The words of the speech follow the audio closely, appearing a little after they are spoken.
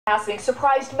Passing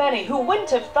surprised many who wouldn't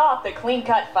have thought the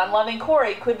clean-cut, fun-loving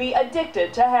Corey could be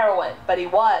addicted to heroin, but he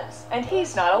was, and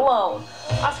he's not alone.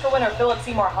 Oscar winner Philip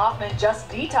Seymour Hoffman just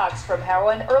detoxed from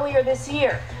heroin earlier this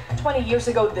year. 20 years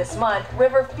ago this month,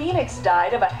 River Phoenix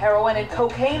died of a heroin and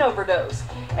cocaine overdose.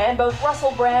 And both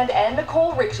Russell Brand and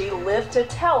Nicole Richie lived to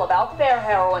tell about their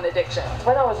heroin addiction.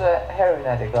 When I was a heroin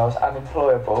addict, I was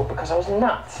unemployable because I was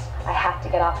nuts. I have to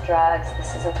get off drugs.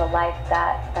 This isn't the life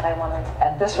that I wanted.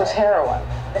 And this was heroin.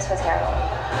 This was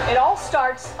heroin. It all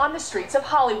starts on the streets of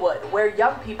Hollywood, where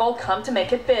young people come to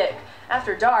make it big.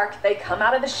 After dark, they come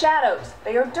out of the shadows.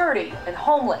 They are dirty and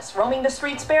homeless, roaming the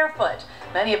streets barefoot,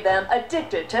 many of them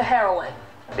addicted to heroin.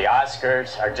 The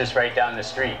Oscars are just right down the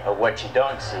street, but what you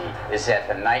don't see is at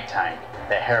the nighttime,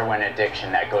 the heroin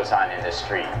addiction that goes on in the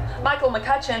street. Michael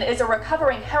McCutcheon is a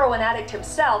recovering heroin addict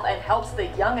himself and helps the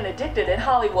young and addicted in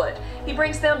Hollywood. He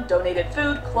brings them donated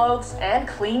food, clothes, and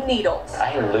clean needles.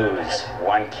 I lose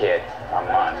one kid a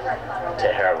month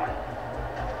to heroin,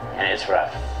 and it's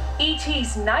rough.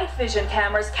 E.T.'s night vision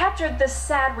cameras captured the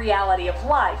sad reality of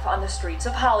life on the streets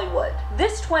of Hollywood.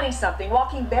 This 20-something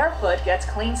walking barefoot gets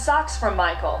clean socks from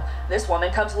Michael. This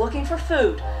woman comes looking for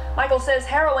food. Michael says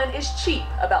heroin is cheap,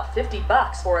 about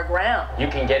 $50 for a gram. You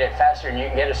can get it faster than you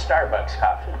can get a Starbucks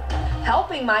coffee.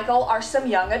 Helping Michael are some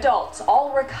young adults,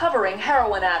 all recovering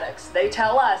heroin addicts. They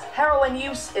tell us heroin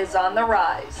use is on the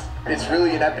rise. It's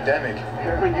really an epidemic.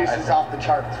 Heroin use is off the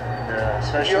charts. Yeah,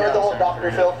 especially You heard the whole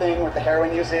Dr. Phil thing with the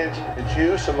heroin usage? Its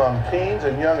use among teens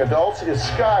and young adults is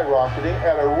skyrocketing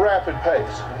at a rapid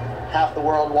pace. Half the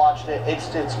world watched it.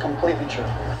 It's completely true.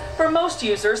 For most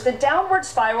users, the downward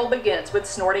spiral begins with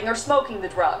snorting or smoking the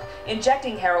drug.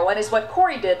 Injecting heroin is what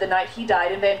Corey did the night he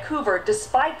died in Vancouver,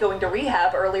 despite going to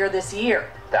rehab earlier this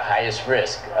year. The highest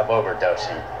risk of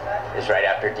overdosing is right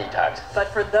after detox. But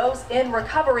for those in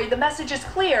recovery, the message is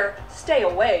clear: stay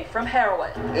away from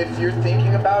heroin. If you're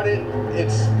thinking about it,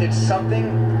 it's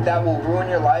something that will ruin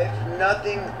your life.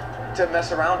 Nothing to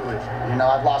mess around with. You know,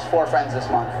 I've lost 4 friends this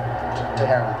month to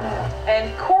heroin.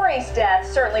 And Corey's death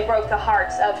certainly broke the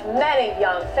hearts of many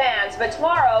young fans, but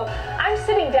tomorrow I'm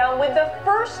sitting down with the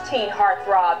first teen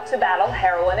heartthrob to battle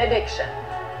heroin addiction.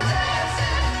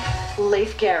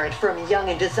 Leif Garrett, from young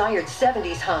and desired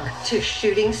 70s hunk to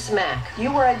shooting smack.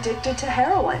 You were addicted to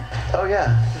heroin. Oh,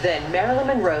 yeah. Then Marilyn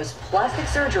Monroe's plastic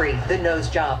surgery, the nose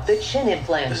job, the chin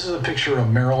implant. This is a picture of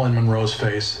Marilyn Monroe's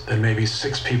face that maybe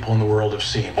 6 people in the world have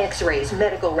seen. X-rays,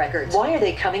 medical records. Why are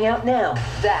they coming out now?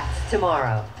 That's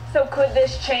tomorrow. So could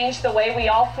this change the way we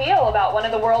all feel about one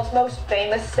of the world's most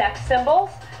famous sex symbols?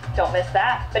 Don't miss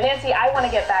that. But Nancy, I want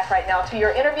to get back right now to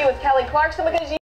your interview with Kelly Clarkson because